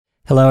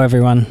Hello,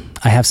 everyone.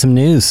 I have some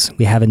news.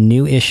 We have a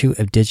new issue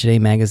of Digiday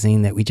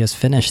magazine that we just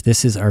finished.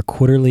 This is our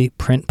quarterly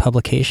print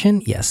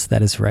publication. Yes,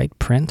 that is right,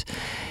 print.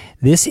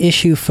 This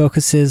issue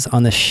focuses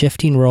on the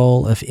shifting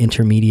role of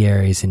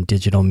intermediaries in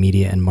digital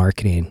media and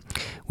marketing.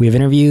 We have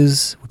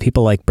interviews with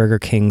people like Burger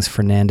King's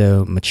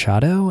Fernando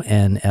Machado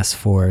and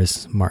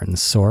S4's Martin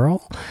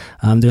Sorrell.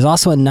 There's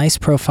also a nice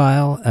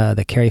profile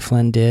that Carrie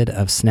Flynn did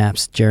of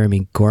Snap's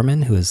Jeremy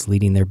Gorman, who is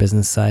leading their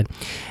business side.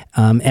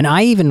 And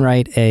I even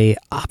write a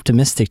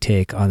optimistic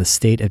take on the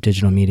state of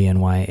digital media and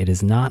why it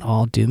is not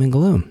all doom and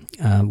gloom.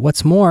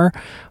 What's more,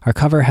 our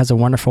cover has a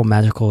wonderful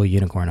magical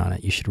unicorn on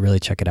it. You should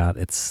really check it out.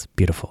 It's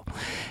beautiful.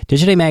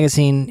 Digiday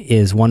magazine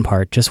is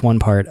just one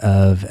part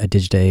of a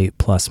Digiday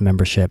Plus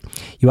membership.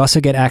 You also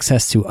get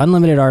access to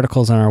unlimited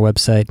articles on our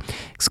website,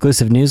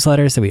 exclusive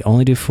newsletters that we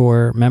only do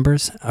for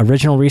members,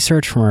 original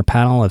research from our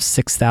panel of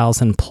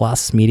 6,000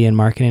 plus media and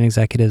marketing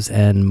executives,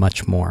 and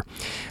much more.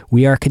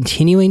 We are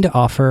continuing to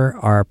offer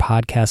our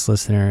podcast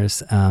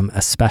listeners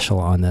a special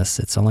on this.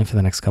 It's only for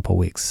the next couple of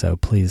weeks, so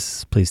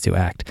please do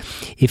act.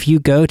 If you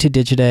go to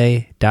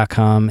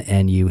digiday.com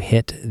and you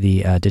hit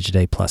the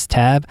Digiday Plus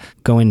tab,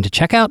 go into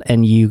checkout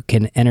and you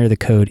can enter the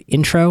code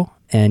INTRO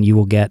and you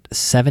will get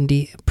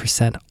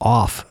 70%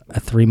 off a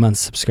 3-month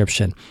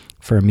subscription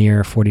for a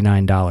mere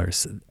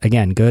 $49.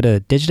 Again, go to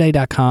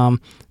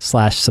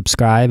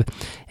digiday.com/subscribe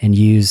and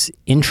use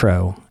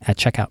INTRO at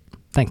checkout.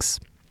 Thanks.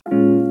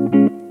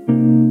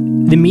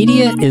 The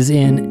media is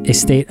in a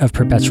state of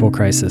perpetual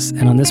crisis,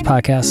 and on this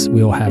podcast,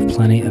 we will have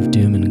plenty of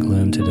doom and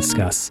gloom to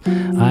discuss.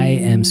 I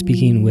am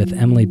speaking with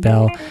Emily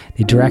Bell,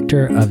 the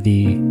director of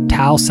the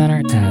Tao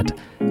Center at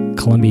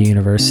Columbia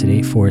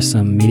University, for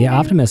some media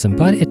optimism.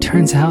 But it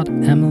turns out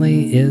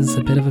Emily is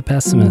a bit of a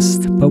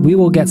pessimist, but we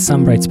will get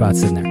some bright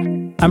spots in there.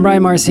 I'm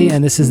Brian Marcy,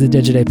 and this is the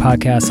Digiday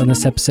Podcast. On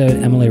this episode,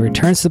 Emily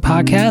returns to the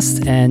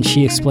podcast, and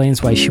she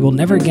explains why she will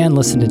never again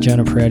listen to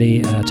Jonah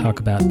Peretti talk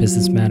about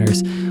business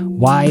matters,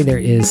 why there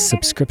is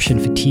subscription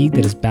fatigue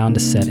that is bound to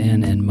set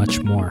in, and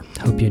much more.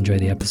 Hope you enjoy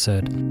the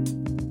episode.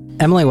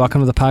 Emily,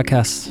 welcome to the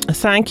podcast.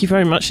 Thank you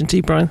very much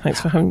indeed, Brian.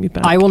 Thanks for having me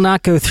back. I will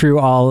not go through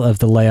all of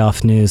the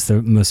layoff news.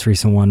 The most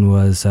recent one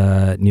was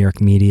New York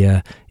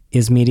media.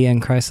 Is media in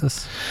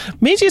crisis?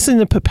 Media is in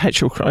a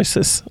perpetual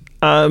crisis.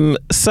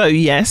 So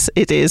yes,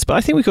 it is, but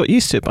I think we got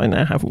used to it by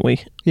now, haven't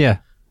we? Yeah.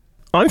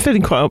 I'm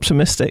feeling quite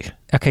optimistic.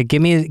 Okay,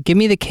 give me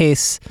the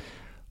case.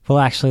 Well,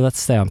 actually, let's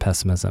stay on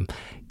pessimism.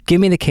 Give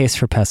me the case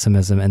for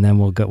pessimism, and then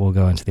we'll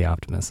go into the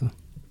optimism.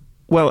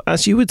 Well,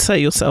 as you would say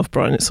yourself,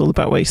 Brian, it's all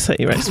about where you set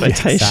your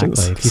expectations.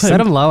 Exactly. If you set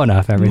them low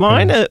enough, everything.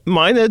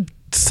 Mine are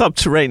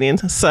subterranean.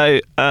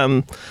 So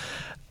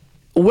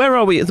where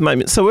are we at the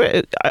moment? So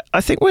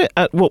I think we're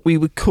at what we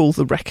would call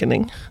the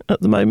reckoning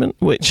at the moment,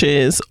 which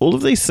is all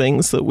of these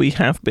things that we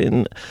have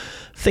been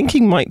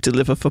thinking might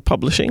deliver for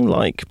publishing,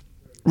 like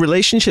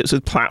relationships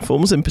with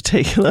platforms, in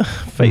particular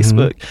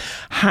Facebook,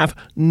 have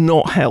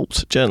not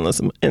helped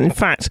journalism. And in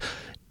fact,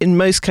 in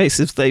most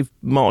cases, they've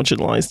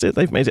marginalised it.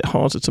 They've made it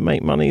harder to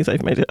make money.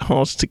 They've made it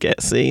harder to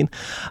get seen.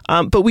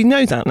 But we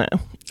know that now.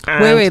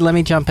 Wait, let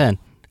me jump in.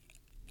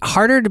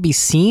 Harder to be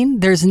seen?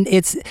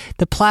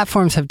 The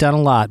platforms have done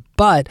a lot,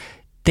 but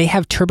they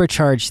have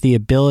turbocharged the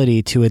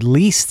ability to at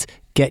least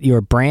get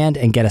your brand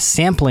and get a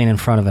sampling in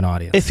front of an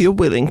audience. If you're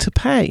willing to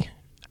pay.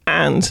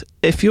 And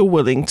if you're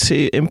willing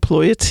to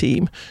employ a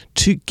team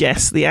to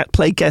guess the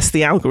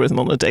algorithm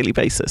on a daily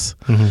basis.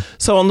 Mm-hmm.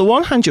 So on the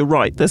one hand, you're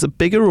right. There's a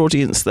bigger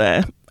audience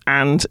there,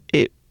 and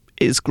it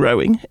is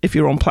growing if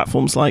you're on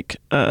platforms like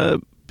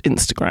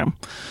Instagram.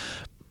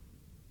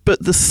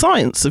 But the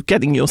science of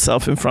getting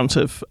yourself in front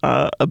of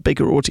a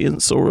bigger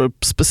audience or a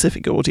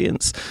specific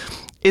audience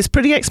is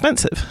pretty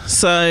expensive.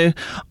 So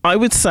I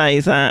would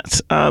say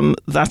that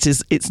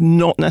it's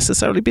not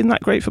necessarily been that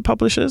great for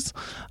publishers.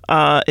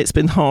 It's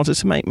been harder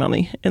to make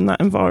money in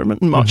that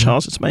environment, much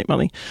harder to make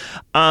money.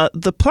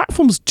 The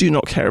platforms do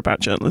not care about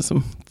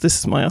journalism. This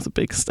is my other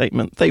big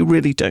statement. They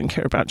really don't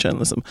care about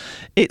journalism.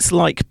 It's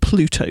like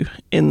Pluto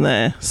in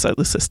their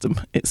solar system.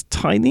 It's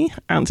tiny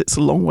and it's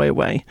a long way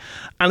away.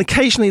 And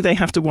occasionally they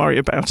have to worry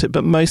about it,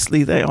 but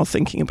mostly they are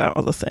thinking about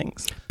other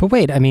things. But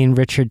wait, I mean,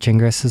 Richard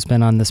Gingras has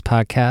been on this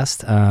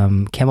podcast.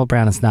 Campbell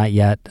Brown has not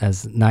yet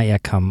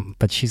come,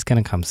 but she's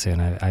going to come soon.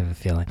 I have a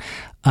feeling.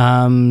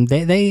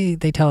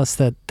 They tell us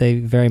that they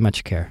very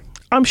much care.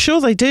 I'm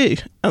sure they do,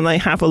 and they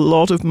have a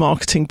lot of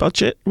marketing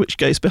budget which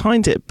goes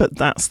behind it. But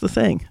that's the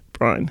thing,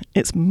 Brian.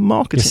 It's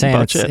marketing You're saying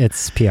budget.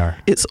 It's PR.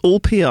 It's all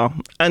PR,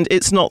 and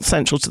it's not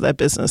central to their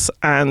business.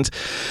 And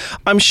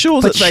I'm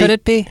sure but should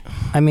it be?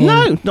 I mean,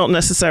 no, not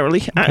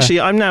necessarily. Okay.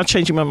 Actually, I'm now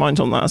changing my mind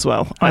on that as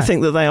well. I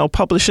think that they are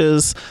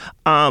publishers,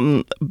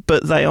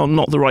 but they are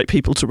not the right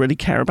people to really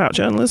care about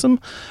journalism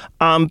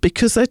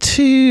because they're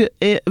too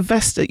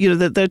vested.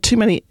 There are too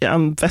many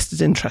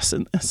vested interests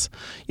in this.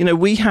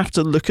 We have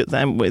to look at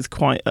them with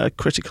quite a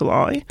critical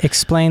eye.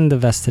 Explain the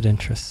vested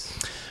interests.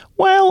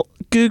 Well,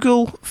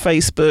 Google,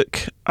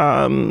 Facebook,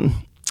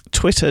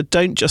 Twitter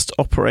don't just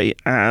operate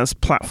as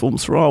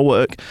platforms for our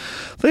work.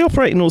 They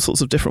operate in all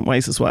sorts of different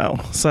ways as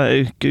well.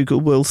 So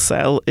Google will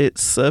sell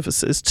its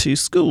services to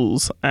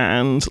schools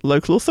and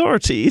local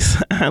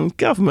authorities and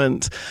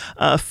government.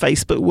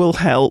 Facebook will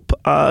help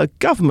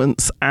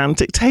governments and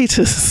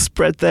dictators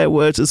spread their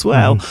word as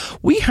well.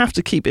 We have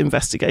to keep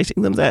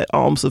investigating them. They're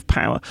arms of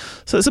power.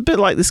 So it's a bit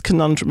like this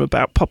conundrum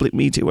about public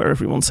media where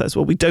everyone says,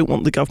 well, we don't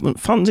want the government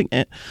funding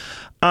it.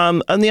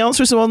 And the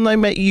answer is, well, no,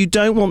 mate, you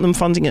don't want them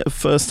funding it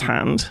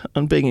firsthand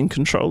and being in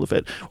control of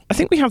it. I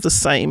think we have the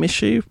same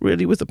issue,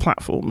 really, with the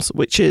platforms,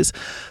 which is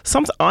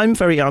something I'm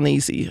very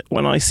uneasy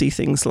when I see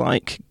things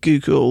like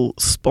Google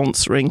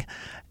sponsoring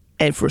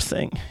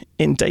everything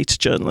in data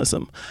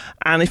journalism.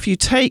 And if you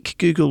take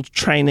Google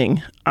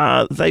training,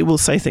 they will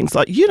say things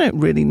like, you don't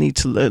really need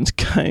to learn to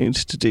code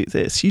to do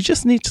this. You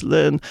just need to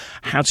learn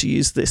how to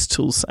use this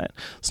tool set.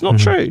 It's not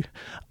true.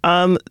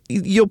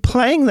 You're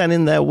playing then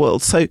in their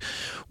world. So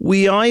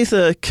we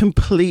either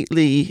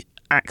completely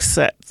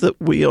accept that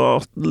we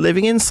are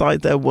living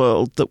inside their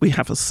world, that we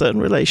have a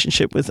certain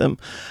relationship with them,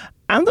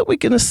 and that we're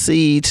going to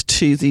cede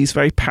to these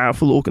very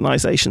powerful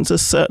organisations a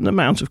certain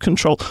amount of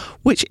control,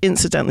 which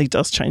incidentally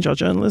does change our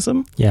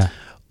journalism. Yeah.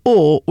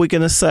 Or we're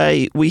going to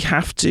say we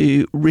have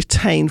to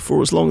retain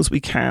for as long as we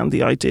can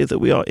the idea that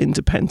we are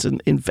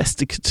independent,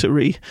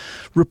 investigatory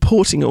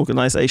reporting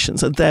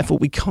organisations, and therefore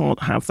we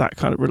can't have that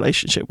kind of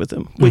relationship with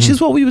them, which is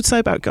what we would say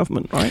about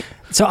government, right?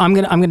 So I'm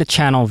gonna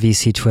channel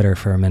VC Twitter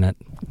for a minute.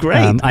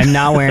 Great. I'm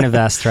not wearing a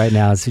vest right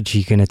now, as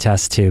you can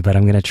attest to, but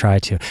I'm going to try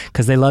to,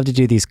 because they love to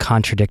do these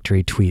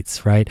contradictory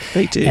tweets, right?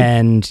 They do.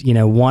 And,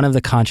 one of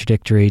the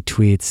contradictory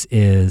tweets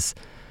is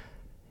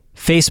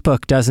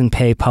Facebook doesn't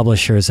pay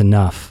publishers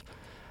enough.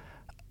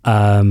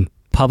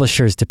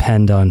 Publishers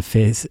depend on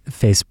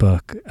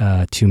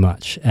Facebook too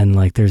much, and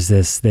like there's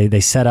this. They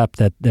set up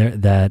that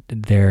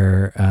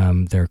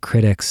their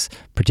critics,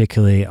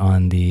 particularly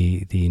on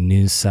the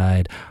news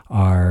side,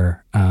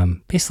 are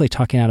basically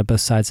talking out of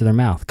both sides of their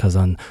mouth. Because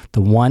on the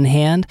one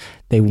hand,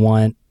 they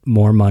want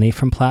more money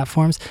from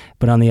platforms,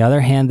 but on the other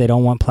hand, they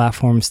don't want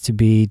platforms to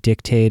be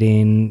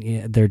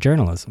dictating their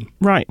journalism.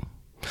 Right.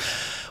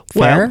 Fair?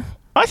 Well,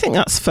 I think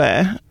that's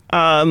fair.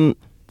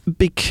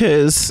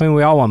 Because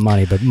we all want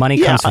money, but money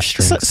comes with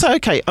strings. So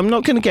okay, I'm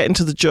not going to get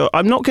into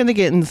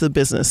the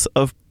business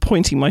of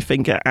pointing my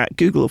finger at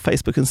Google or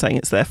Facebook and saying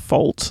it's their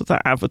fault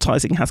that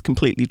advertising has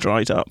completely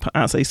dried up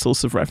as a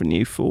source of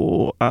revenue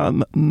for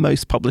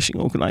most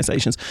publishing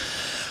organisations.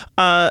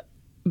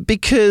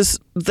 Because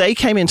they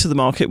came into the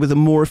market with a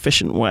more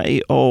efficient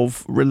way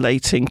of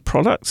relating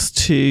products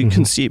to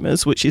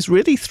consumers, which is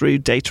really through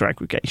data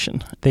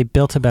aggregation. They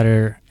built a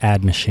better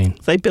ad machine.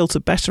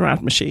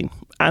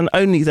 And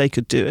only they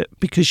could do it,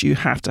 because you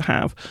have to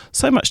have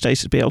so much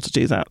data to be able to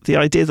do that. The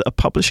idea that a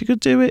publisher could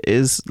do it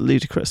is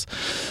ludicrous.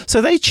 So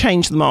they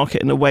changed the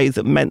market in a way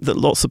that meant that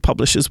lots of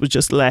publishers were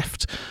just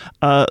left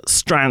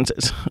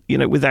stranded,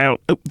 without,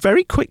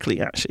 very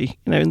quickly actually,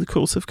 in the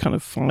course of kind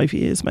of 5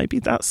 years, maybe.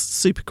 That's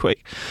super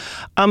quick.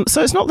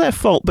 So it's not their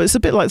fault, but it's a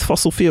bit like the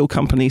fossil fuel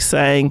companies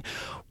saying,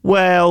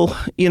 well,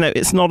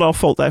 it's not our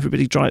fault that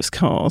everybody drives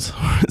cars.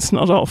 It's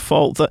not our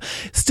fault. That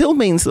still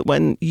means that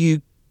when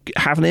you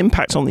have an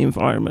impact on the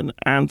environment,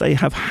 and they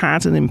have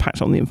had an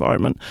impact on the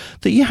environment,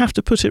 that you have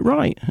to put it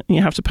right, and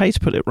you have to pay to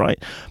put it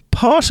right.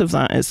 Part of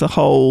that is the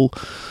whole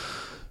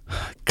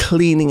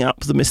cleaning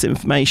up the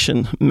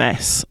misinformation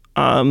mess,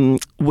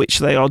 which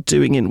they are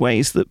doing in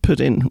ways that put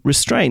in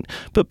restraint.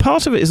 But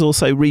part of it is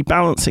also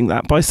rebalancing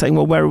that by saying,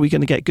 well, where are we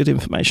going to get good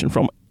information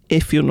from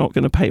if you're not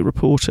going to pay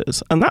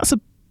reporters? And that's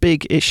a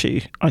big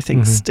issue, I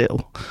think,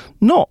 still.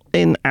 Not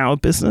in our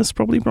business,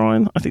 probably,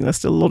 Brian. I think there's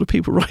still a lot of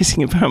people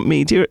writing about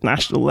media at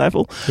national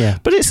level. Yeah.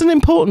 But it's an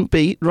important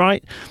beat,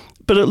 right?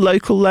 But at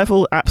local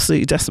level,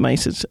 absolutely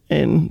decimated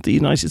in the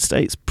United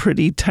States,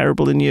 pretty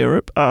terrible in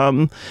Europe.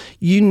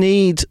 You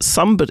need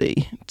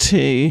somebody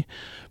to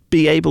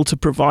be able to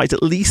provide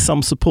at least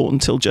some support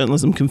until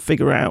journalism can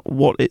figure out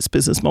what its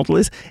business model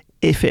is,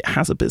 if it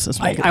has a business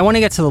model. I want to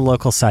get to the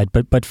local side,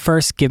 but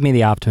first, give me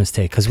the optimist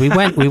take, because we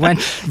went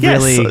yes,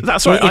 really.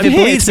 That's right. If I'm it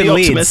here bleeds, to be it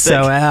leads. optimistic.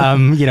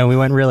 So we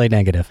went really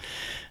negative.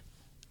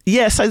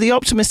 Yeah, so the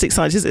optimistic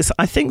side is this.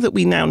 I think that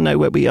we now know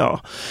where we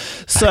are.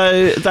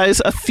 So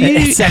there's a few...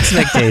 It's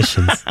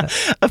expectations.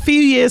 A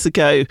few years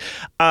ago,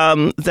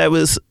 there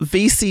was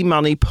VC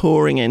money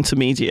pouring into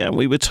media, and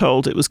we were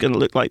told it was going to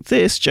look like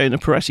this. Jonah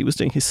Peretti was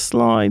doing his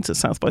slides at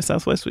South by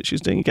Southwest, which he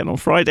was doing again on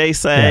Friday,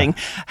 saying,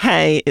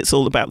 hey, it's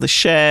all about the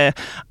share.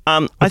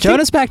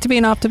 Jonah's back to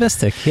being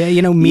optimistic. Yeah,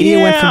 media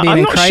went from being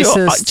in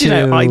crisis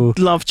to... I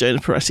love Jonah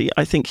Peretti.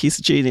 I think he's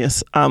a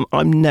genius.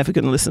 I'm never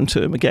going to listen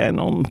to him again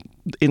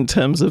in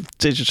terms of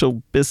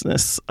digital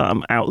business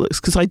outlooks,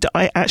 because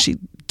I actually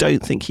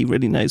don't think he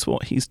really knows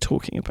what he's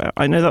talking about.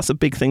 I know that's a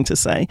big thing to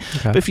say,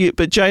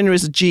 but Jonah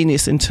is a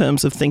genius in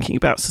terms of thinking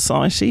about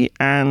society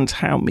and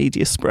how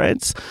media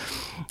spreads.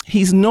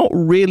 He's not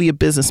really a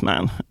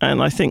businessman,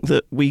 and I think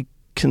that we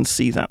can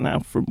see that now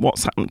from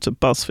what's happened to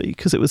BuzzFeed,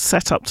 because it was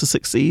set up to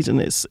succeed and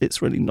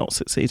it's really not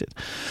succeeded.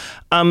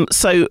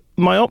 So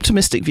my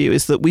optimistic view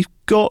is that we've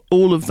got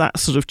all of that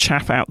sort of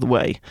chaff out the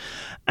way.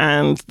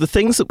 And the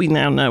things that we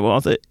now know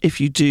are that if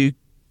you do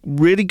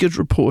really good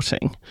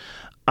reporting,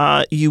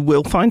 you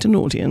will find an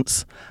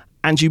audience,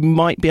 and you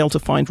might be able to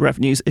find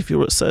revenues if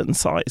you're at a certain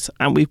size.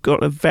 And we've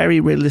got a very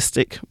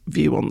realistic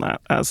view on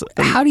that.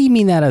 How do you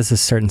mean that as a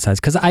certain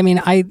size? Because I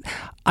mean,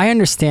 I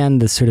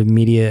understand the sort of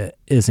media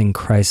is in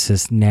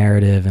crisis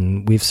narrative,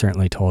 and we've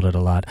certainly told it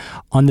a lot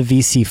on the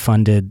VC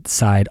funded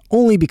side,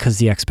 only because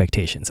the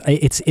expectations.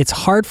 It's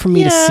hard for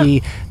me to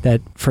see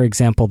that, for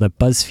example, that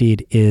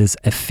BuzzFeed is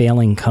a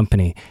failing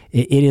company.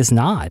 It is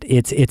not.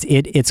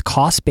 Its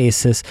cost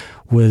basis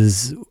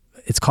was.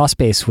 Its cost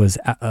base was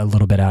a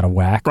little bit out of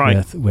whack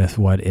with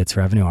what its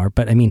revenue are.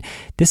 But I mean,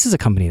 this is a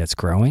company that's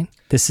growing.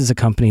 This is a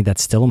company that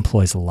still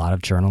employs a lot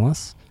of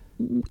journalists.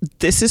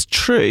 This is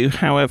true.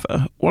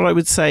 However, what I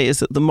would say is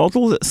that the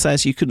model that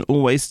says you can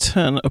always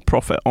turn a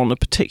profit on a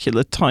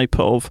particular type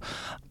of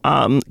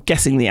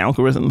guessing the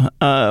algorithm,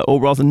 or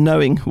rather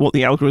knowing what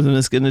the algorithm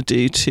is going to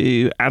do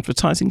to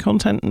advertising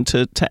content and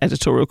to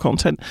editorial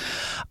content,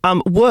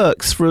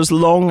 works for as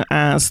long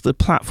as the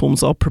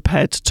platforms are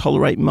prepared to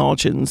tolerate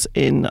margins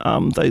in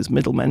those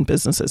middlemen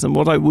businesses. And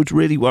what I would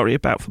really worry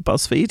about for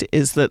BuzzFeed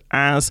is that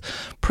as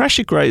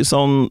pressure grows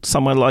on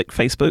somewhere like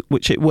Facebook,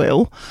 which it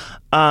will,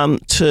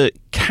 to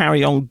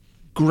carry on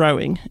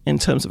growing in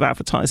terms of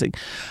advertising,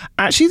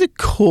 actually the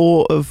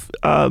core of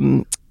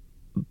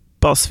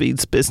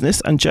BuzzFeed's business,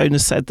 and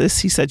Jonas said this,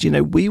 he said,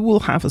 we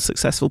will have a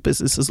successful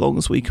business as long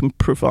as we can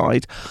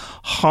provide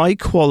high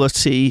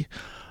quality,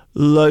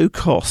 low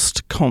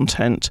cost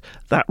content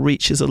that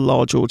reaches a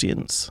large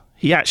audience.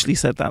 He actually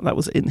said that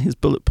was in his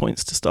bullet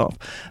points to staff.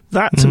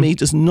 That to me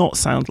does not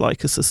sound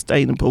like a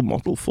sustainable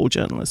model for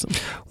journalism.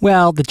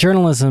 Well, the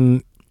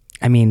journalism,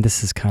 I mean,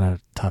 this is kind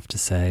of tough to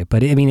say,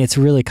 but I mean, it's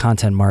really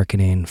content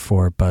marketing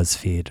for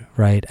BuzzFeed,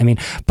 right? I mean,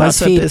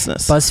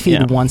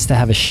 BuzzFeed wants to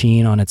have a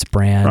sheen on its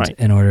brand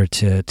in order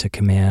to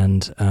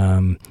command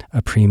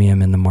a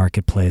premium in the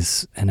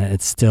marketplace, and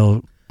it's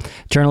still,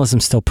 journalism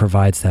still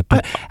provides that.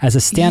 But as a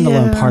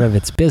standalone part of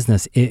its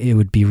business, it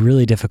would be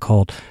really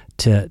difficult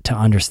to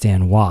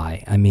understand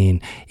why. I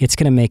mean, it's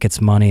going to make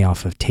its money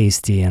off of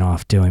Tasty and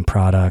off doing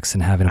products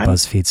and having a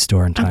BuzzFeed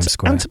store in Times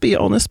Square. And to be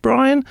honest,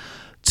 Brian,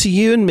 to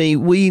you and me,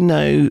 we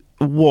know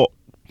what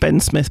Ben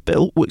Smith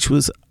built, which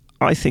was,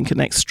 I think, an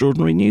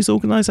extraordinary news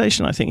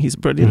organisation. I think he's a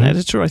brilliant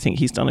editor. I think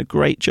he's done a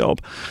great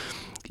job.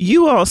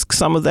 You ask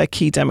some of their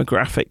key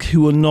demographic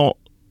who are not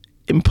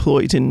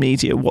employed in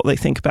media what they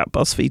think about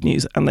BuzzFeed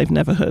News, and they've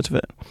never heard of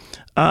it.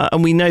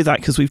 And we know that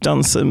because we've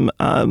done some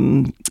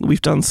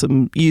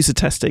user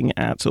testing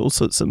at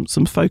also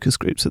some focus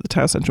groups at the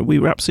Tower Centre. We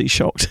were absolutely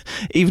shocked.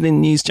 Even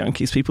in News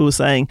Junkies, people were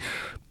saying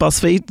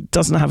BuzzFeed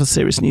doesn't have a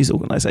serious news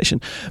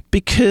organisation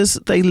because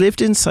they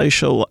lived in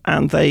social,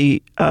 and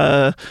they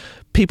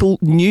people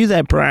knew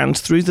their brand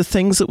through the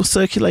things that were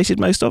circulated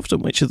most often,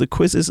 which are the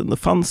quizzes and the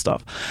fun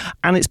stuff.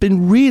 And it's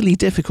been really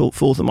difficult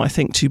for them, I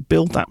think, to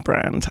build that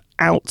brand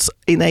out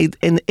in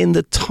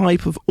the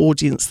type of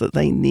audience that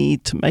they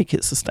need to make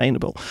it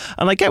sustainable.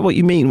 And I get what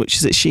you mean, which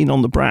is it's sheen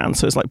on the brand.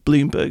 So it's like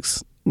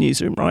Bloomberg's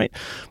newsroom, right?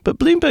 But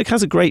Bloomberg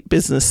has a great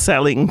business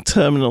selling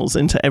terminals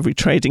into every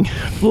trading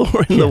floor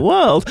in the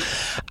world.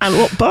 And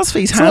what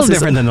BuzzFeed has is... It's a little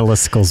different than the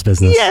listicles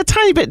business. Yeah, a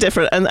tiny bit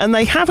different. And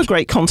they have a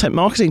great content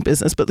marketing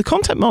business, but the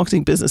content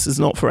marketing business is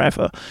not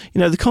forever.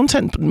 The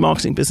content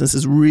marketing business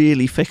is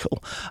really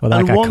fickle. Well,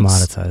 that got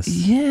commoditized.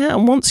 Yeah,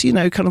 and once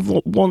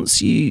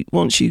once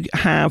you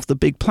have the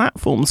big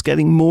platforms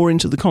getting more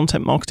into the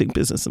content marketing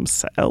business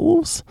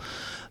themselves,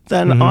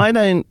 then I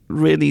don't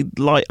really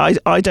like.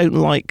 I don't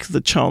like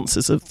the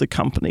chances of the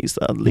companies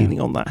that are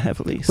leaning on that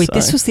heavily. Wait,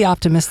 this was the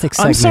optimistic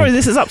segment. I'm sorry,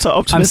 this is up to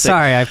optimistic. I'm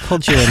sorry, I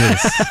pulled you in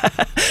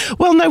this.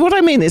 Well, no, what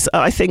I mean is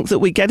I think that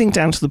we're getting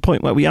down to the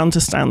point where we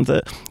understand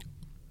that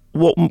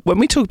when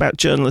we talk about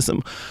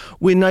journalism,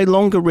 we're no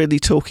longer really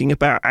talking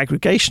about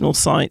aggregational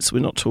sites.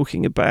 We're not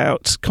talking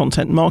about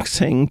content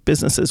marketing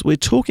businesses. We're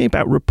talking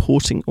about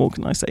reporting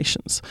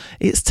organizations.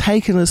 It's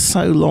taken us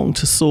so long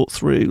to sort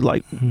through,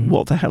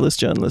 what the hell is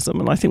journalism?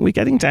 And I think we're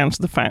getting down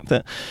to the fact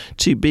that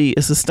to be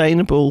a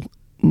sustainable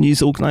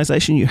news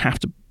organization, you have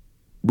to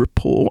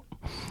report.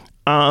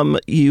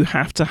 You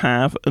have to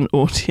have an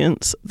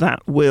audience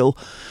that will,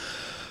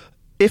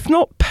 if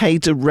not pay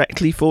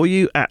directly for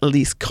you, at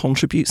least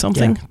contribute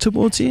something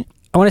towards you.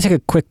 I want to take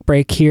a quick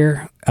break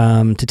here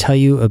to tell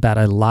you about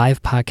a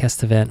live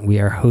podcast event we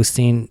are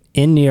hosting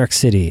in New York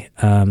City.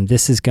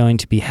 This is going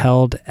to be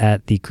held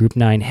at the Group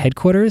 9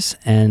 headquarters,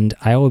 and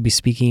I will be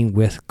speaking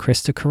with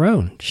Krista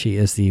Carone. She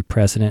is the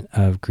president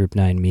of Group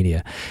 9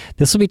 Media.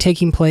 This will be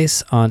taking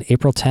place on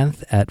April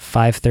 10th at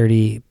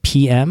 5:30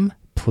 p.m.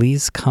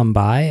 Please come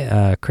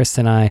by. Krista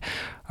and I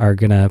are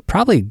going to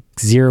probably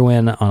zero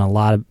in on a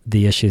lot of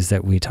the issues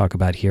that we talk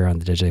about here on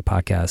the Digiday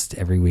Podcast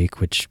every week,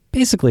 which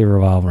basically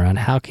revolve around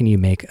how can you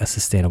make a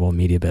sustainable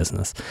media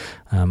business.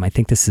 I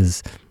think this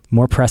is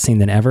more pressing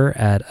than ever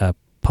at a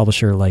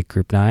publisher like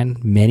Group 9.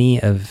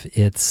 Many of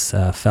its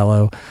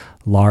fellow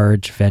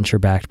large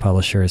venture-backed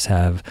publishers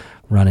have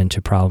run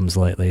into problems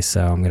lately,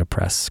 so I'm going to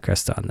press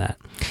Krista on that.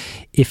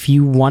 If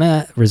you want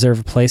to reserve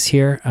a place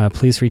here,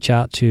 please reach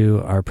out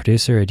to our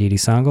producer, Aditi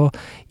Sangal.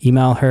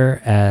 Email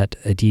her at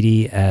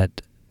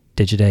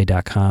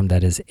aditi@digiday.com.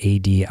 That is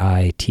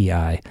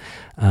ADITI.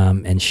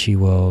 And she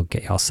will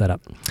get you all set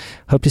up.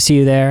 Hope to see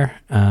you there.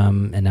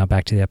 And now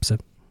back to the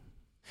episode.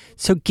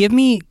 So give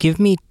me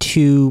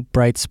two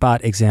bright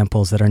spot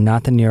examples that are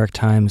not the New York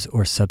Times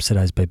or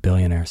subsidized by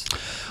billionaires.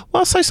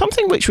 Well, so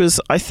something which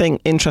was, I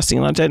think, interesting,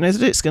 and I don't know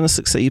that it's going to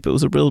succeed, but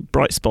was a real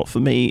bright spot for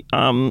me,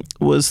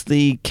 was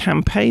the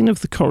campaign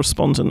of The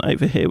Correspondent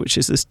over here, which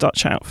is this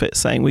Dutch outfit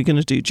saying we're going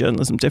to do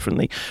journalism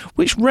differently,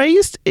 which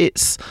raised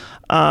its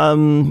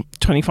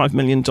 $25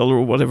 million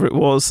or whatever it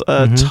was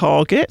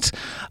target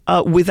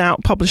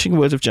without publishing a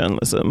word of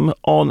journalism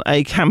on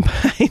a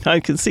campaign.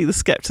 I can see the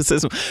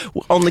skepticism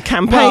on the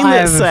campaign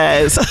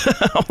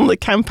on the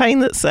campaign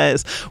that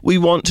says we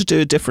want to do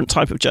a different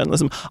type of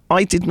journalism.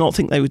 I did not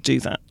think they would do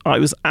that. I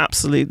was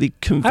absolutely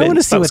convinced. I want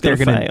to see what they're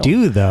going to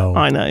do, though.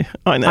 I know.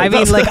 I mean,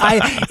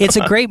 it's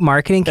a great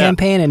marketing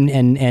campaign,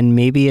 and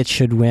maybe it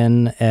should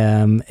win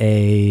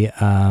a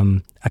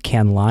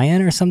Cannes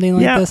Lion or something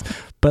like this.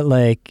 But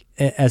like,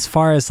 as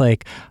far as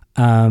like,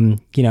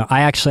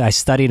 I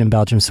studied in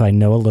Belgium, so I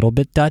know a little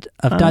bit Dutch,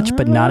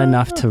 but not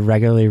enough to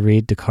regularly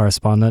read The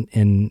Correspondent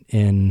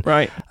in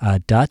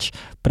Dutch.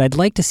 But I'd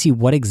like to see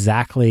what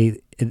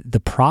exactly the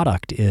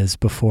product is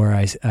before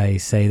I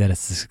say that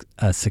it's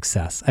a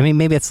success. I mean,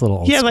 maybe it's a little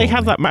old school. They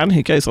have that man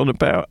who goes on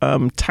about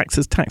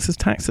taxes.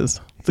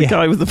 The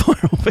guy with the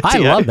viral video. I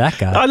love that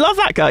guy. I love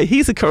that guy.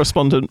 He's a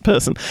correspondent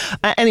person.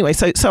 Anyway,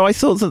 so I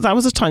thought that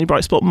was a tiny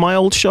bright spot. My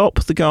old shop,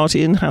 The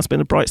Guardian, has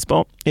been a bright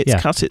spot. It's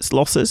cut its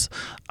losses,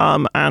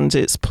 and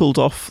it's pulled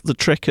off the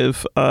trick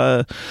of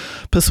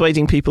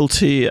persuading people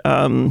to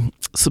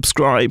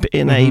subscribe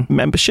in a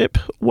membership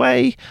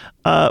way,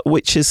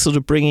 which is sort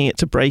of bringing it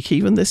to break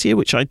even this year,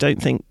 which I don't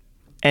think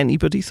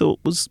anybody thought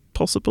was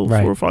possible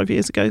 4 or 5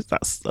 years ago.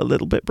 That's a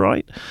little bit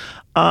bright.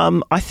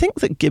 I think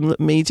that Gimlet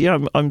Media,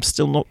 I'm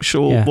still not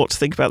sure what to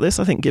think about this.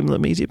 I think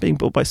Gimlet Media being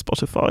bought by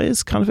Spotify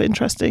is kind of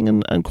interesting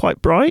and quite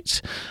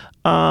bright.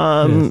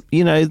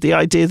 The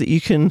idea that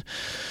you can,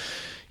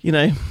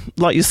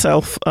 like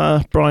yourself,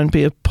 Brian,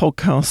 be a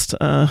podcast,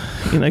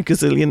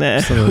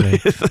 gazillionaire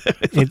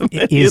with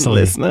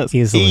easily listeners.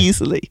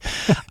 Easily.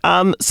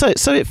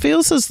 So it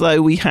feels as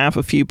though we have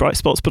a few bright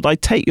spots, but I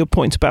take your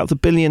point about the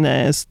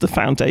billionaires, the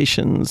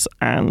foundations,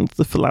 and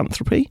the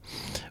philanthropy,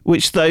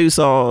 which those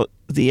are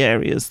the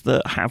areas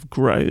that have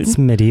grown. It's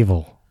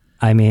medieval.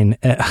 I mean,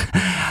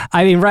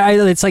 right?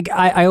 It's like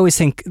I always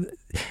think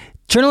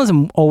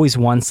journalism always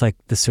wants like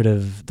the sort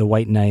of the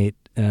white knight.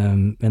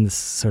 And this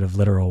sort of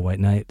literal white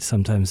knight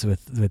sometimes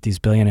with these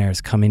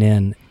billionaires coming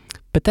in.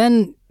 But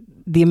then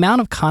the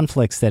amount of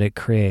conflicts that it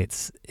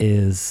creates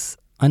is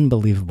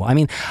unbelievable. I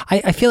mean,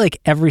 I feel like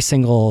every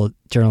single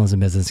journalism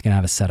business is going to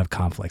have a set of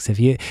conflicts. If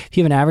you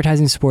have an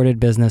advertising supported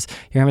business, you're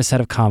going to have a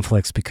set of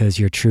conflicts because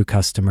your true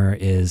customer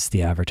is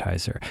the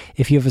advertiser.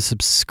 If you have a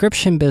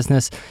subscription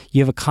business,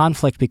 you have a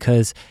conflict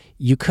because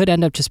you could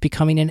end up just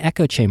becoming an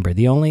echo chamber.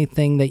 The only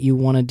thing that you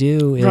want to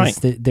do is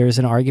that there's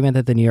an argument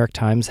that the New York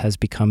Times has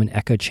become an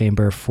echo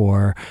chamber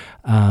for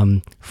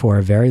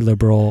a very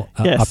liberal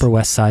Upper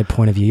West Side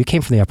point of view. You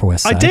came from the Upper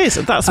West Side. I did.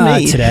 That's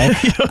me today.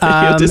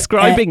 You're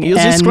describing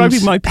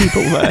my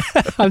people there.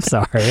 I'm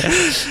sorry.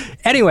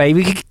 Anyway,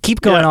 we could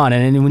keep going on,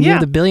 and when you're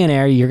the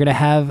billionaire, you're going to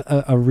have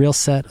a real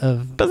set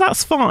of. But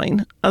that's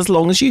fine as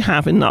long as you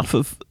have enough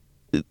of.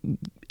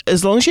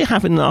 As long as you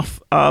have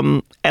enough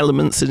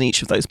elements in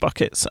each of those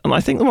buckets. And I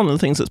think that one of the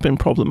things that's been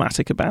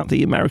problematic about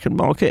the American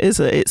market is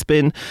that it's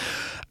been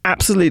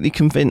absolutely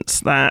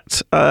convinced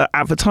that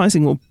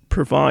advertising will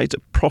provide a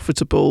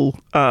profitable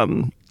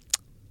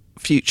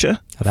future.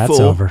 That's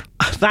over.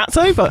 That's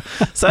over.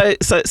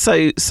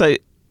 So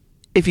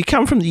if you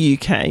come from the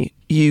UK,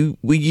 you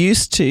were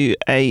used to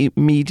a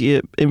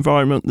media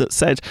environment that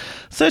said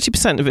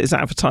 30% of it is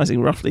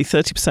advertising, roughly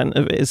 30%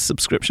 of it is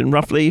subscription,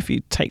 roughly. If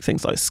you take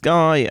things like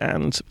Sky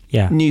and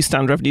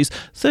newsstand revenues,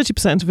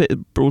 30% of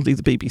it, broadly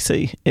the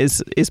BBC,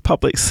 is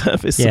public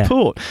service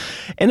support.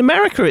 In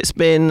America, it's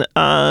been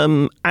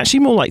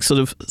actually more like sort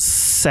of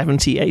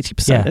 70,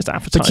 80% is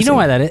advertising. But you know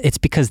why that is? It's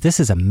because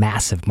this is a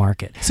massive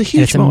market. It's a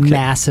huge market. It's a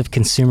massive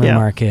consumer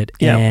market,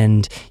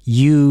 and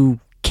you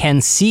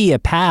can see a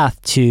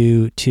path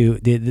to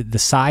the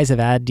size of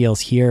ad deals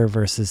here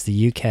versus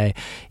the UK.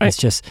 It's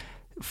just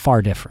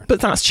far different. But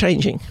that's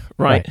changing,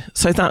 right?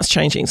 So that's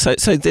changing. So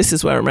this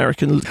is where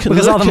American can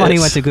because all the money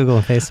went to Google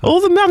and Facebook.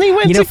 All the money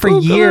went to Google. For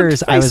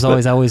years, I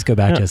always go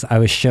back to this. I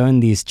was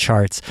shown these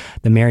charts,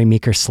 the Mary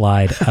Meeker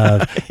slide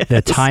of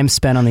the time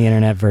spent on the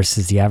internet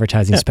versus the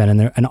advertising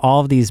spent, and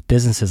all of these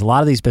businesses, a lot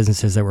of these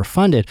businesses that were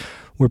funded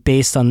were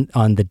based on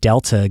the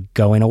delta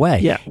going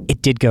away. Yeah.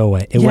 It did go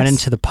away. It went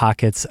into the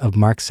pockets of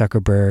Mark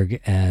Zuckerberg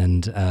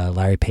and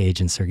Larry Page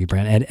and Sergey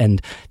Brin,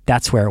 and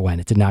that's where it went.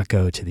 It did not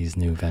go to these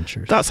new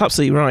ventures. That's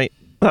absolutely right.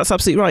 That's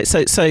absolutely right.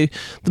 So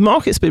the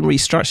market's been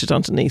restructured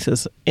underneath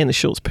us in a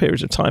short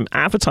period of time.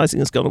 Advertising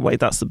has gone away.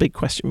 That's the big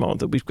question mark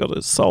that we've got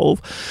to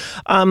solve.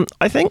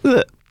 I think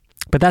that...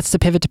 But that's the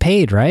pivot to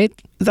paid, right?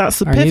 That's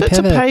the pivot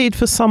to paid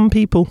for some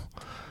people.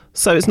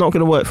 So it's not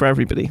going to work for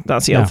everybody.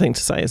 That's the other thing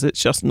to say, is it's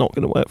just not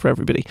going to work for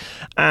everybody.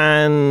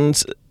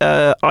 And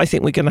I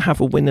think we're going to have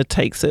a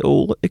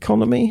winner-takes-it-all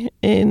economy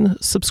in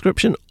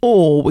subscription,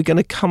 or we're going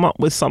to come up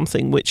with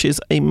something which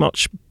is a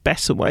much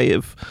better way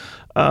of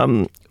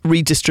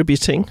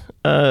redistributing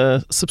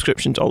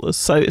subscription dollars.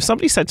 So if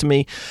somebody said to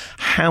me,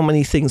 how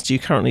many things do you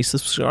currently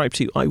subscribe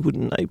to? I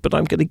wouldn't know, but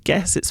I'm going to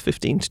guess it's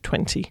 15 to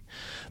 20.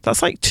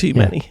 That's like too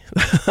many.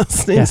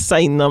 That's an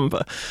insane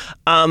number.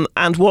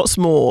 And what's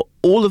more,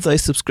 all of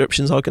those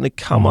subscriptions are going to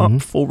come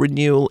up for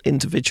renewal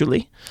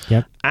individually.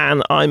 Yep.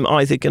 And I'm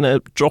either going to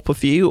drop a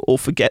few or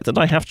forget that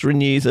I have to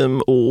renew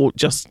them, or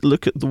just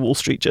look at the Wall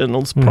Street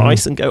Journal's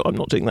price and go, I'm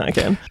not doing that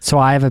again. So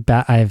I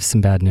have some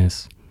bad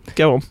news.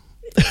 Go on.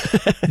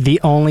 The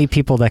only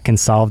people that can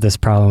solve this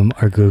problem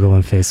are Google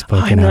and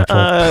Facebook and Apple.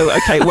 Oh,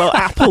 okay. Well,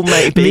 Apple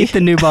maybe. Meet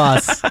the new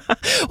boss.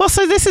 Well,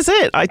 so this is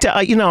it. I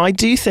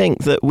do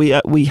think that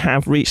we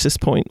have reached this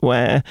point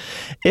where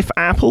if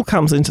Apple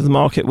comes into the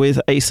market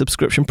with a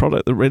subscription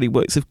product that really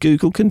works, if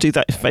Google can do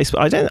that, if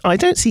Facebook, I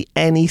don't see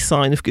any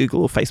sign of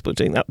Google or Facebook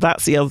doing that.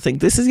 That's the other thing.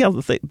 This is the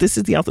other thing. This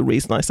is the other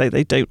reason I say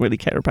they don't really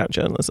care about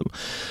journalism.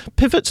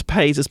 Pivot to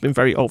paid has been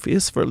very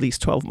obvious for at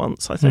least 12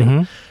 months, I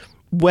think.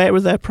 Where are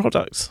their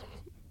products?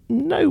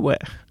 Nowhere.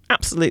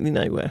 Absolutely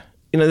nowhere.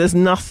 There's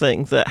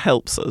nothing that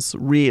helps us,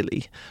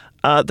 really.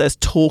 There's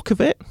talk of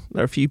it.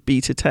 There are a few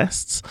beta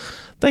tests.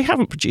 They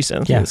haven't produced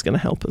anything that's going to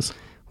help us.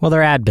 Well,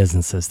 they're ad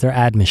businesses. They're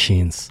ad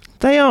machines.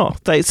 They are.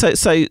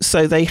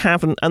 So they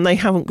haven't, and they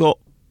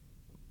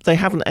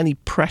haven't any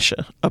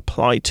pressure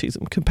applied to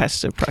them,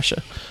 competitive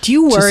pressure. Do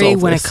you worry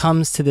when it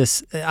comes to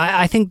this?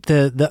 I think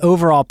the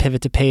overall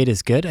pivot to paid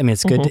is good. I mean,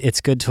 it's good.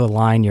 It's good to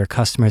align your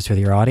customers with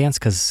your audience,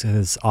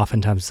 because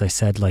oftentimes, as I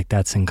said, like,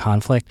 that's in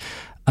conflict.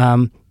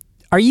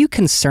 Are you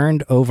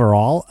concerned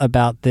overall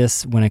about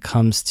this when it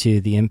comes to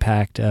the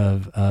impact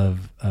of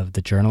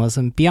the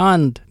journalism,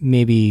 beyond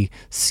maybe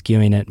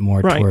skewing it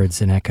more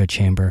towards an echo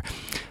chamber,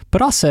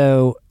 but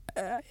also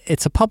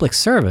it's a public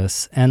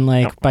service, and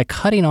by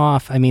cutting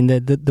off, I mean,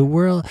 the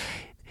world,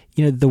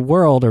 the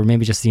world, or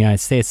maybe just the United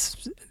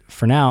States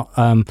for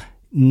now,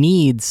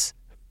 needs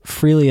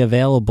freely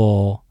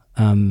available,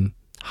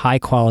 high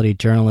quality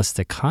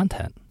journalistic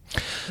content.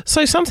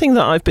 So something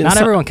that I've been... Not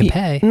everyone can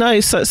pay. No,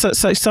 so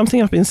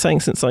something I've been saying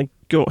since I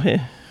got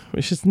here,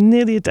 which is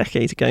nearly a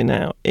decade ago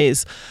now,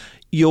 is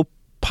your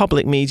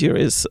public media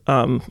is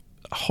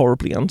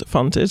horribly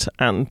underfunded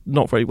and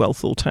not very well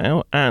thought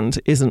out and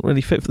isn't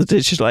really fit for the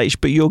digital age,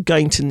 but you're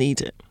going to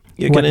need it.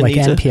 You're going to need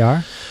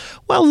NPR?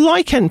 Well,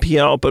 like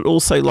NPR, but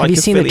also like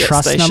affiliate stations. Have you seen the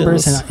trust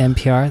numbers in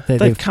NPR?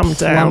 They've come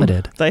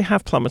plummeted. Down. They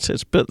have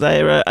plummeted, but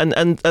they're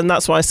and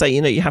that's why I say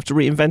you have to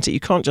reinvent it. You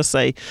can't just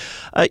say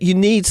you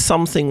need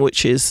something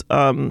which is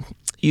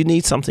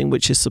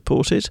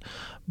supported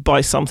by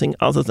something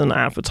other than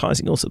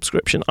advertising or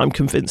subscription. I'm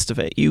convinced of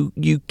it. You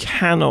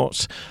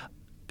cannot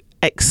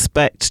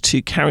expect to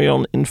carry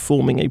on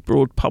informing a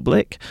broad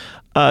public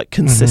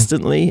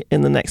consistently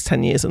in the next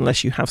 10 years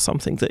unless you have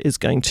something that is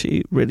going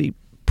to really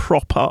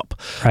prop up,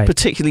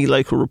 particularly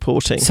local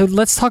reporting. So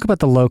let's talk about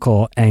the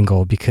local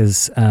angle,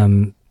 because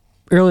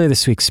earlier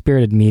this week,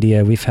 Spirited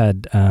Media, we've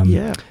had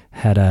Jim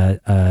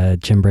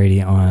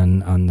Brady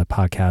on the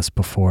podcast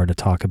before to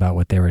talk about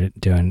what they were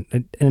doing,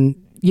 and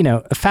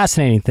a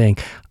fascinating thing.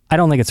 I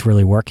don't think it's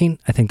really working.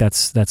 I think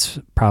that's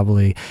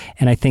probably,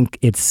 and I think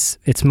it's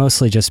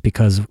mostly just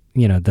because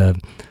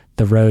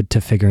the road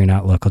to figuring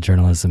out local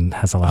journalism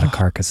has a lot of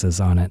carcasses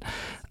on it.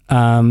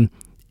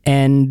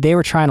 And they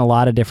were trying a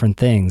lot of different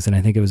things, and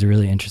I think it was a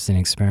really interesting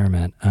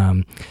experiment.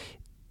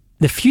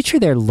 The future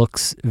there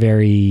looks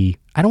very,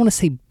 I don't want to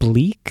say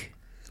bleak,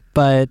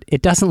 but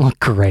it doesn't look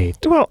great.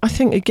 Well, I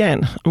think,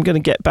 again, I'm going to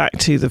get back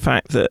to the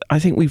fact that I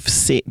think we've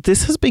seen,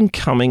 this has been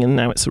coming and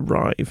now it's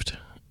arrived,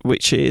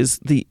 which is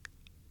the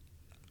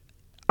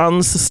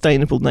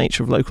unsustainable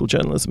nature of local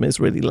journalism is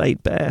really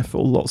laid bare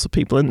for lots of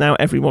people, and now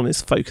everyone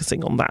is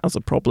focusing on that as a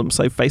problem.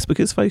 So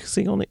Facebook is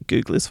focusing on it,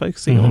 Google is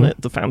focusing on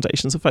it, the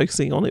foundations are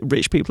focusing on it,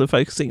 rich people are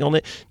focusing on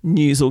it,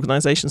 news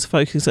organizations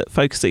are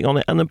focusing on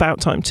it, and About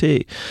Time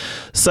too.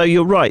 So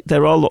you're right,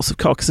 there are lots of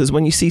carcasses.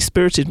 When you see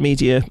Spirited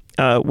Media,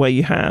 where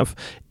you have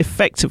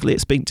effectively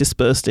it's being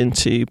dispersed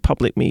into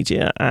public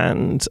media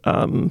and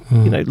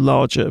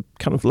larger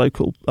kind of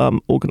local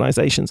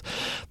organizations,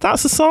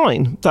 that's a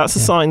sign. That's a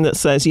sign that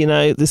says,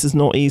 this is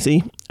not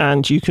easy.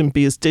 and you can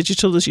be as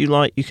digital as you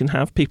like. You can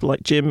have people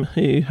like Jim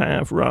who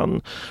have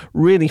run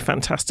really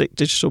fantastic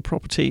digital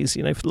properties,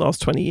 for the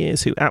last 20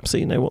 years, who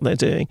absolutely know what they're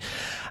doing.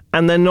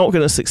 And they're not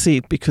going to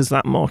succeed because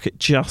that market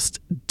just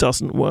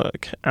doesn't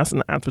work as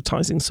an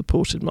advertising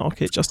supported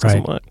market. It just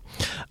doesn't work.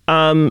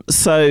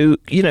 So,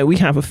 we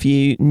have a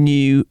few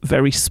new,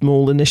 very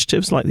small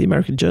initiatives like the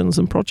American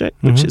Journalism Project,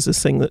 which is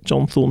this thing that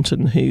John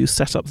Thornton, who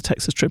set up the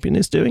Texas Tribune,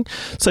 is doing.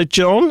 So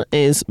John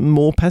is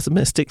more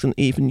pessimistic than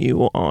even you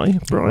or I,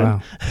 Brian.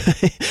 Wow.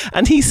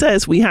 And he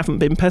says we haven't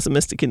been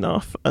pessimistic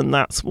enough, and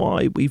that's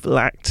why we've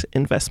lacked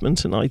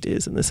investment and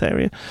ideas in this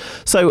area.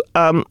 So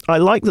I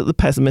like that the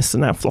pessimists are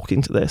now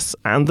flocking to this,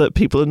 and that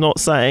people are not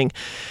saying,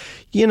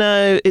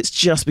 it's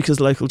just because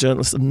local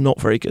journalists are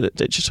not very good at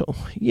digital.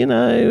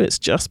 It's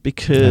just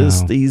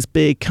because these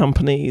big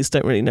companies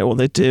don't really know what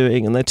they're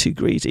doing and they're too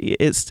greedy.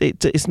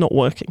 It's not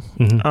working.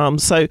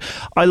 So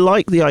I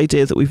like the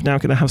idea that we're now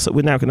going to have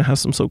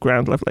some sort of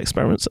ground level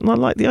experiments, and I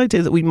like the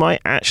idea that we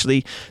might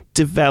actually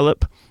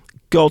develop,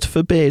 God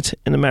forbid,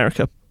 in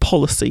America,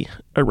 policy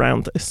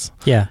around this.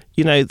 Yeah.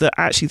 That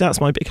actually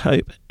that's my big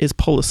hope, is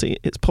policy.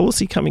 It's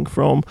policy coming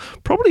from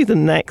probably the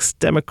next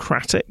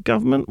Democratic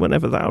government,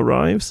 whenever that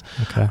arrives,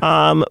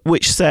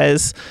 which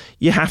says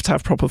you have to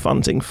have proper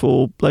funding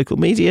for local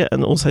media,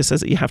 and also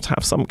says that you have to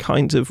have some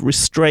kind of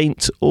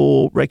restraint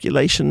or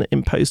regulation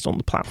imposed on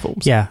the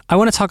platforms. Yeah, I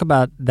want to talk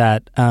about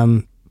that.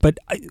 But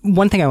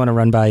one thing I want to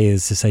run by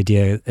is this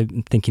idea,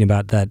 thinking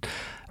about that,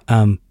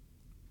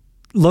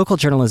 local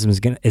journalism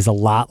is a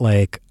lot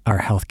like our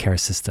healthcare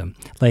system.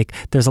 Like,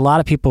 there's a lot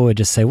of people who would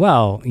just say,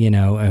 well,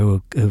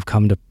 who've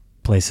come to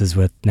places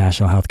with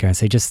national healthcare and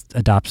say, just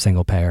adopt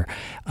single payer.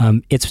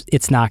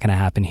 It's not going to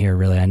happen here,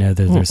 really. I know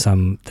that there's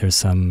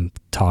some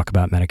talk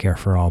about Medicare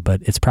for all,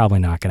 but it's probably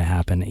not going to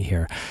happen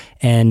here.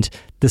 And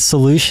the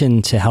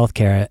solution to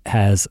healthcare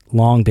has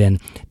long been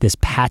this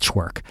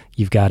patchwork.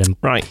 You've got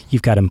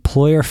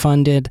employer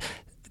funded.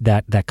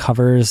 That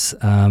covers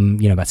about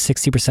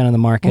 60% of the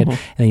market, and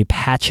then you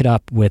patch it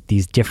up with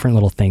these different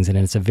little things, and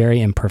it's a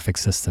very imperfect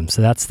system.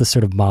 So that's the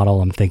sort of model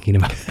I'm thinking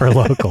about for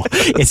local.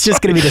 It's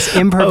just going to be this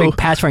imperfect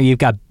patchwork. You've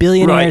got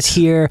billionaires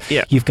here.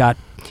 Yeah. You've got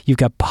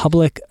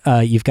public,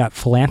 you've got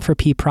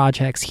philanthropy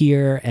projects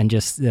here, and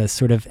just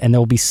and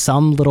there will be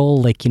some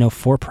little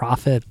for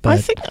profit.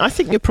 But I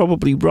think you're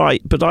probably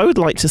right, but I would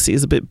like to see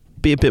us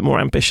be a bit more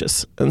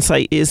ambitious and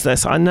say,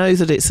 I know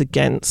that it's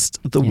against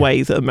the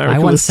way that America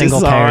was designed.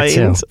 I want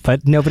single payer too,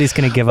 but nobody's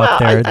going to give up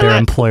their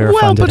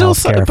employer-funded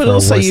healthcare for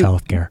worse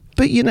healthcare.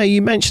 But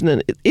you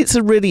mentioned it's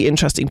a really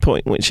interesting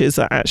point, which is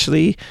that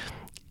actually,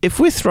 if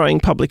we're throwing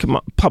public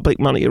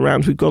money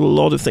around, we've got a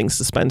lot of things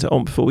to spend it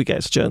on before we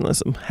get to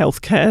journalism.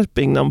 Healthcare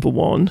being number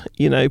one,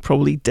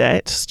 probably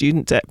debt,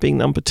 student debt being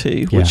number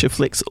two, which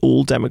afflicts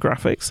all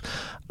demographics.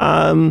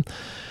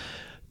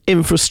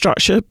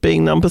 Infrastructure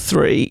being number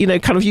three,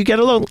 you get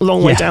a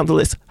long way down the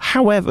list.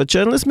 However,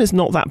 journalism is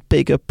not that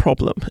big a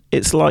problem.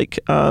 It's like,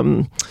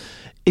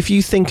 if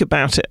you think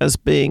about it as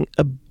being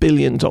 $1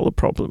 billion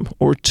problem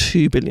or a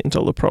 $2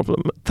 billion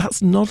problem,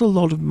 that's not a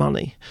lot of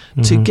money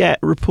to get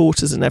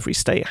reporters in every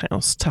state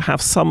house, to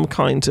have some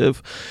kind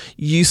of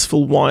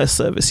useful wire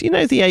service.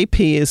 The AP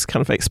is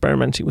kind of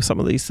experimenting with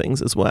some of these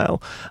things as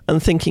well,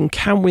 and thinking,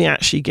 can we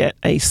actually get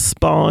a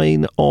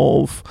spine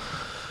of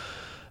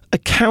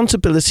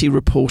accountability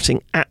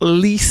reporting at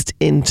least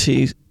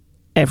into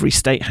every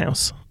state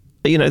house?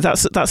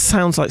 That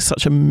sounds like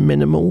such a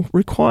minimal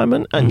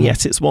requirement, and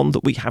yet it's one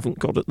that we haven't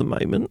got at the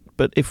moment.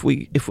 But if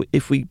we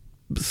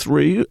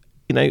threw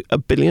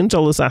 $1 billion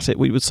at it,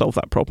 we would solve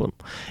that problem.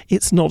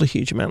 It's not a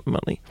huge amount of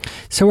money.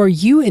 So are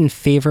you in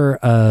favor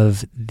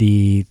of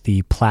the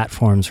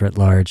platforms writ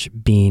large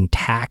being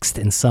taxed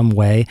in some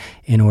way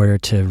in order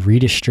to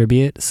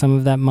redistribute some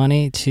of that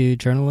money to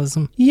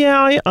journalism?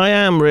 Yeah, I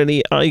am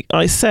really.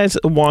 I said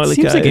a while ago...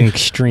 Seems like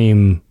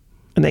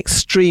an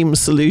extreme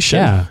solution.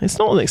 Yeah. It's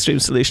not an extreme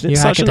solution.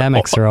 It's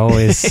academics are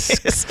always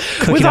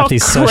cooking up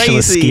these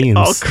socialist schemes.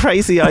 Our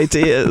crazy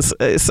ideas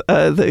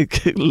they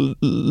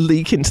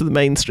leak into the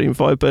mainstream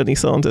via Bernie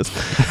Sanders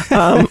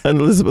and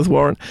Elizabeth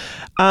Warren.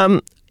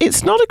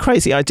 It's not a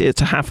crazy idea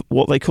to have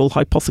what they call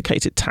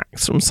hypothecated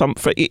tax from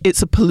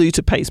it's a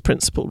polluter pays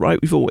principle,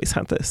 right? We've always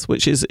had this,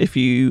 which is if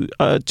you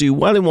do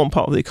well in one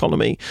part of the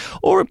economy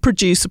or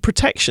produce a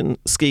protection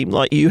scheme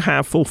like you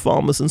have for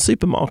farmers and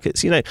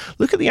supermarkets.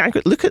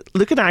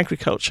 Look at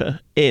agriculture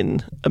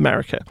in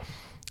America.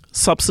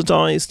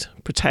 Subsidized,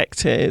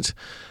 protected,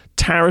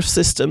 tariff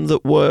system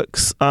that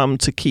works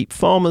to keep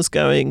farmers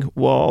going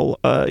while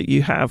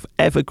you have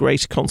ever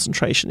greater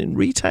concentration in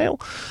retail.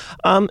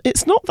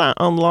 It's not that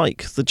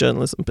unlike the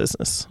journalism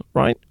business,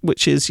 right?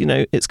 Which is,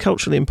 it's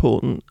culturally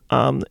important.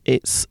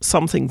 It's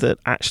something that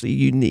actually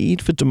you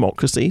need for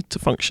democracy to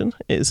function,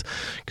 is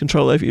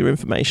control over your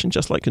information,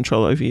 just like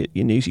control over your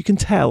news. You can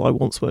tell I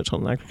once worked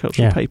on an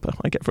agricultural paper.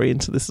 I get very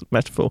into this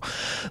metaphor.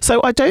 So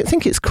I don't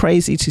think it's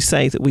crazy to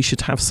say that we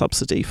should have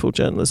subsidy for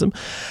journalism.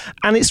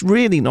 And it's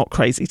really not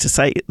crazy to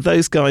say,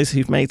 those guys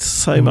who've made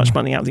so much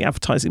money out of the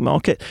advertising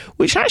market,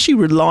 which actually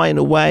rely in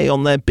a way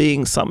on there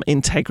being some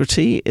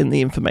integrity in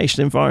the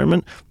information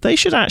environment, they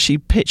should actually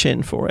pitch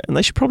in for it. And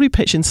they should probably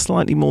pitch in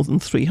slightly more than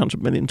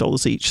 $300 million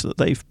each that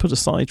they've put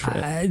aside for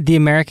it. The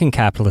American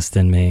capitalist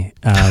in me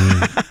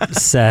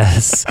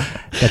says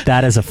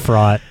that is a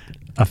fraught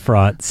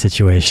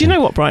situation. Do you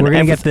know what, Brian? We're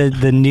going to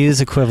get the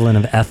news equivalent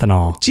of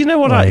ethanol. Do you know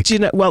what do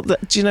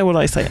you know what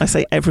I say? I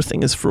say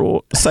everything is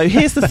fraught. So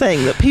here's the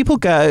thing that people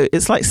go,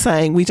 it's like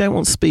saying we don't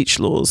want speech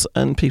laws,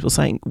 and people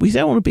saying we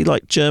don't want to be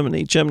like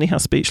Germany. Germany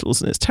has speech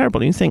laws and it's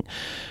terrible. And you think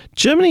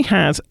Germany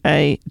had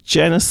a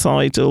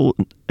genocidal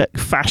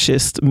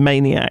fascist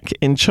maniac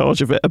in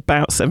charge of it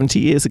about 70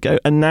 years ago,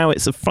 and now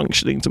it's a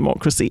functioning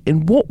democracy.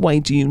 In what way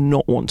do you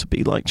not want to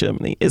be like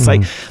Germany? It's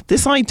like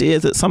this idea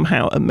that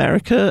somehow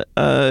America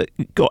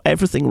got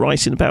everything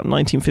right in about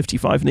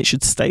 1955 and it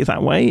should stay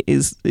that way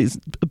is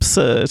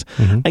absurd.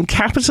 And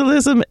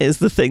capitalism is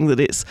the thing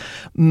that it's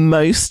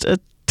most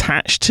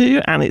attached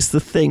to, and it's the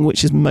thing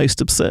which is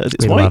most absurd.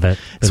 It's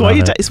why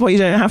you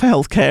don't have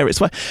healthcare.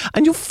 It's why,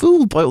 and you're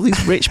fooled by all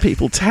these rich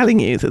people telling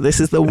you that this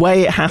is the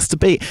way it has to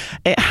be.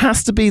 It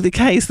has to be the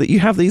case that you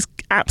have these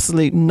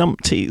absolute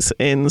numpties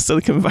in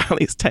Silicon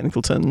Valley. It's a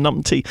technical term,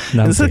 numpty.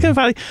 In Silicon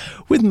Valley,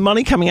 with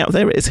money coming out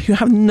there is who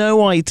have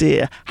no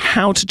idea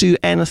how to do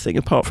anything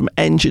apart from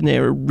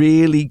engineer a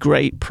really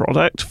great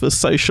product for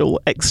social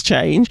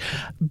exchange.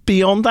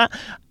 Beyond that,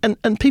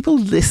 and people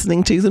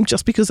listening to them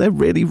just because they're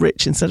really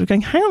rich, instead of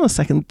going, hang on a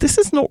second, this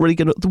is not really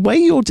going to, the way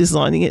you're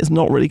designing it is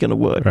not really going to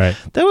work. Right.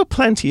 There were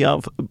plenty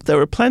of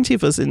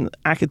us in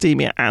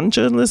academia and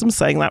journalism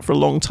saying that for a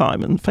long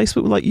time, and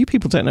Facebook were like, you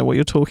people don't know what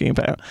you're talking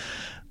about.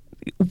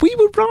 We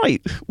were right.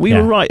 We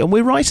were right. And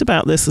we're right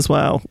about this as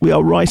well. We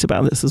are right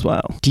about this as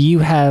well. Do you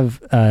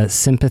have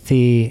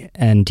sympathy,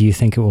 and do you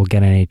think it will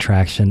get any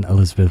traction,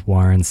 Elizabeth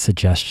Warren's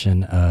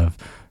suggestion of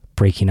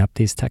breaking up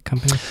these tech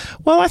companies?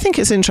 Well, I think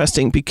it's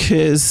interesting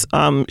because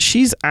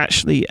she's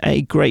actually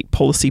a great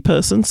policy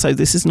person. So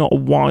this is not a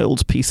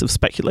wild piece of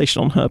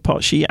speculation on her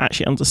part. She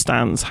actually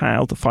understands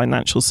how the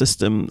financial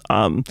system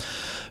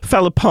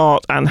fell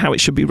apart and how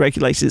it should be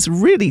regulated. It's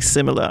really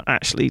similar,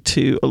 actually,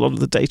 to a lot of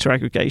the data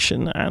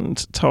aggregation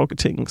and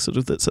targeting sort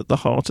of that's at the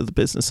heart of the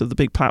business of the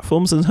big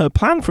platforms. And her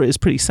plan for it is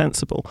pretty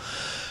sensible.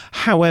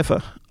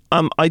 However,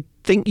 I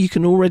think you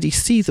can already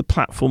see the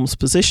platforms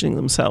positioning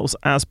themselves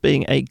as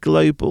being a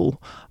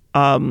global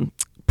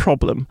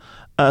problem,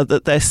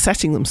 that they're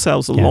setting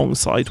themselves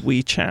alongside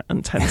WeChat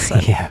and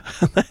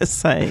Tencent. They're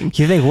saying,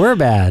 you think we're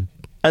bad?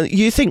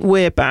 You think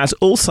we're bad.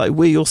 Also,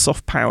 we're your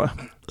soft power.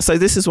 So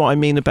this is what I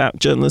mean about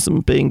journalism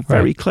being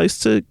very close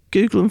to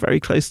Google and very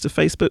close to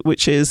Facebook,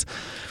 which is,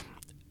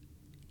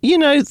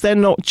 they're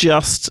not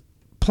just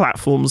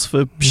platforms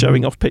for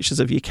showing off pictures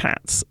of your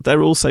cats.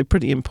 They're also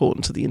pretty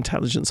important to the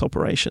intelligence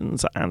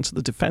operations and to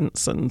the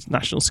defense and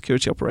national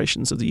security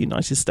operations of the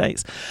United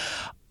States.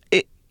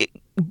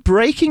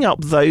 Breaking up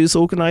those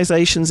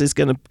organizations is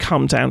going to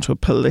come down to a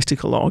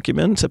political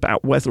argument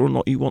about whether or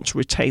not you want to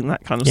retain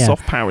that kind of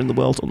soft power in the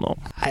world or not.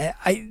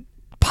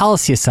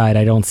 Policy aside,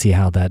 I don't see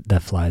how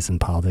that flies in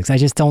politics. I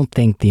just don't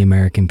think the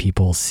American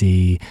people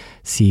see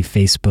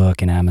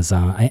Facebook and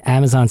Amazon.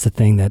 Amazon's the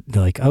thing that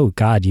they're like, oh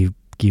God, you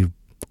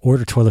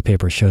order toilet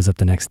paper, shows up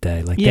the next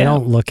day. Like they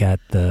don't look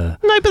at the...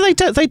 No,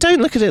 but they don't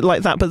look at it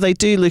like that, but they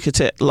do look at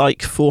it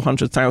like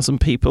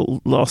 400,000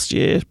 people last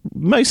year,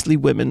 mostly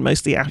women,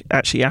 mostly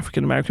actually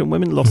African-American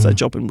women, lost their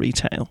job in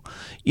retail.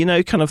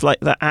 Kind of like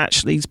that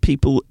actually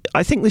people...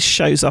 I think this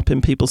shows up in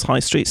people's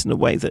high streets in a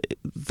way that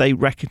they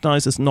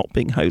recognise as not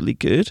being wholly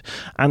good,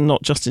 and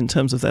not just in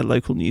terms of their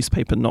local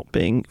newspaper not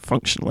being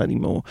functional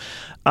anymore.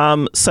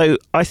 So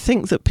I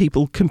think that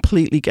people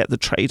completely get the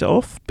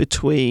trade-off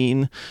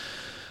between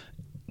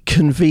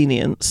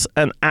convenience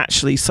and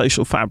actually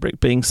social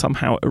fabric being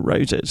somehow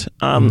eroded.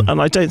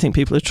 And I don't think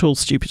people are at all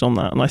stupid on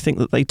that. And I think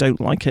that they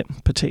don't like it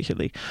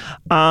particularly.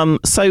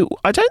 So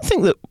I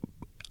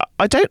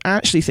don't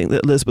actually think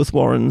that Elizabeth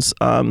Warren's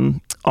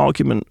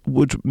argument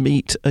would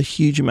meet a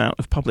huge amount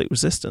of public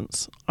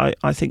resistance.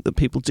 I think that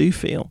people do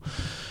feel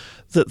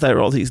that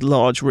there are these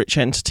large, rich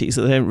entities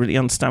that they don't really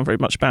understand very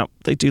much about.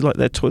 They do like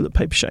their toilet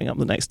paper showing up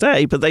the next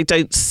day, but they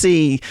don't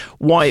see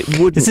why it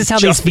wouldn't. This is how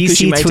these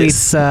VC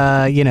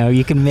tweets,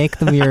 you can make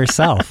them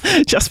yourself.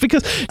 just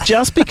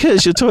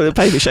because your toilet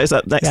paper shows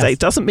up next day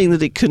doesn't mean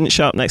that it couldn't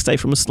show up next day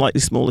from a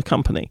slightly smaller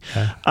company.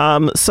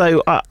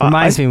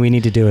 Reminds me, we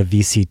need to do a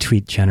VC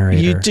tweet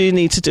generator. You do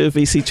need to do a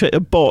VC tweet,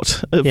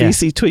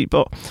 VC tweet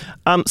bot.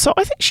 So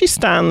I think she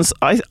stands.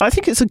 I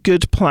think it's a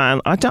good plan.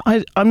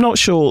 I'm not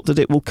sure that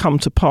it will come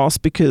to pass,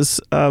 because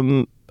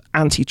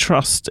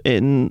antitrust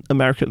in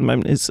America at the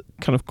moment is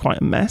kind of quite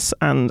a mess,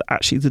 and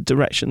actually the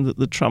direction that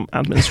the Trump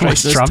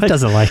administration has Trump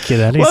doesn't like it,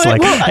 and he's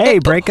hey,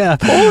 break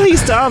up. All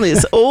he's done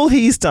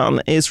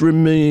is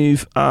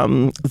remove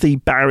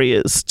the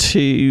barriers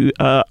to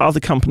other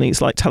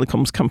companies like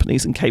telecoms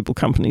companies and cable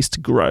companies to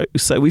grow.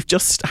 So we've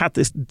just had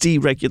this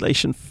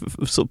deregulation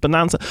sort of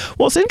bonanza.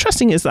 What's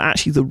interesting is that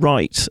actually the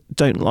right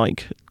don't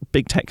like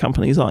big tech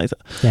companies either.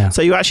 Yeah.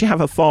 So you actually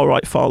have a far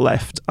right, far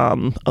left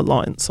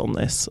alliance on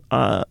this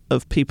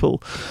of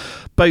people,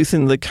 both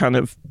in the kind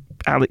of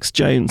Alex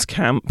Jones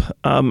camp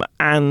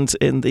and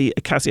in the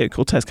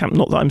Ocasio-Cortez camp.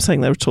 Not that I'm saying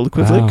they're at all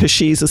equivalent, because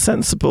she's a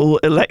sensible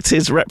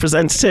elected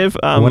representative,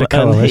 what a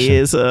coalition. and he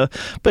is a.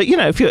 But you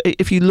know,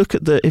 if you look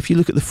at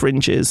the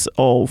fringes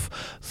of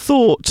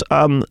thought,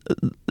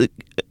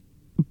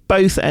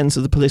 both ends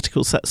of the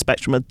political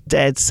spectrum are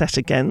dead set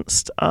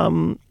against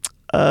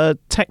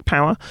tech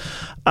power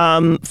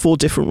for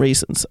different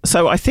reasons.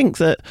 So I think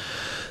that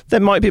there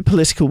might be a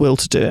political will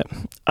to do it.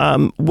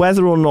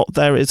 Whether or not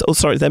there is,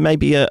 there may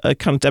be a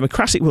kind of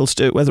democratic will to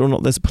do it. Whether or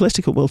not there's a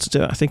political will to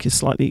do it, I think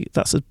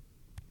that's a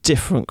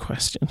different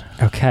question.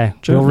 Okay,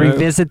 we'll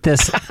revisit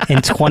this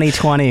in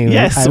 2020.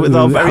 Yes, with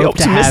our very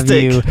optimistic. To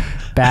have you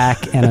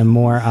back and a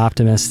more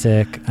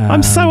optimistic.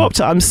 I'm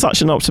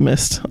such an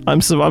optimist.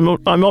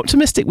 I'm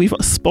optimistic. We've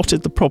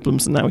spotted the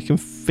problems and now we can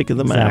figure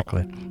them out.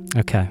 Exactly.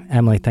 Okay,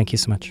 Emily, thank you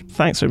so much.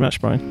 Thanks very much,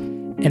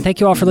 Brian. And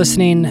thank you all for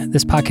listening.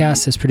 This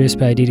podcast is produced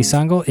by Aditi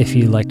Sangal. If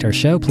you liked our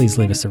show, please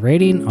leave us a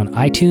rating on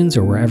iTunes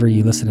or wherever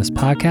you listen to this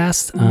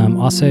podcast.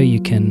 Also,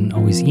 you can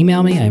always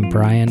email me. I'm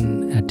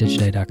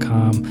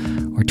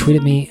brian@digiday.com, or tweet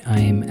at me. I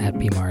am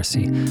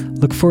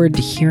 @bmarcy. Look forward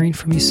to hearing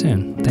from you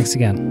soon. Thanks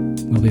again.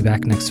 We'll be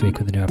back next week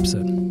with a new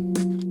episode.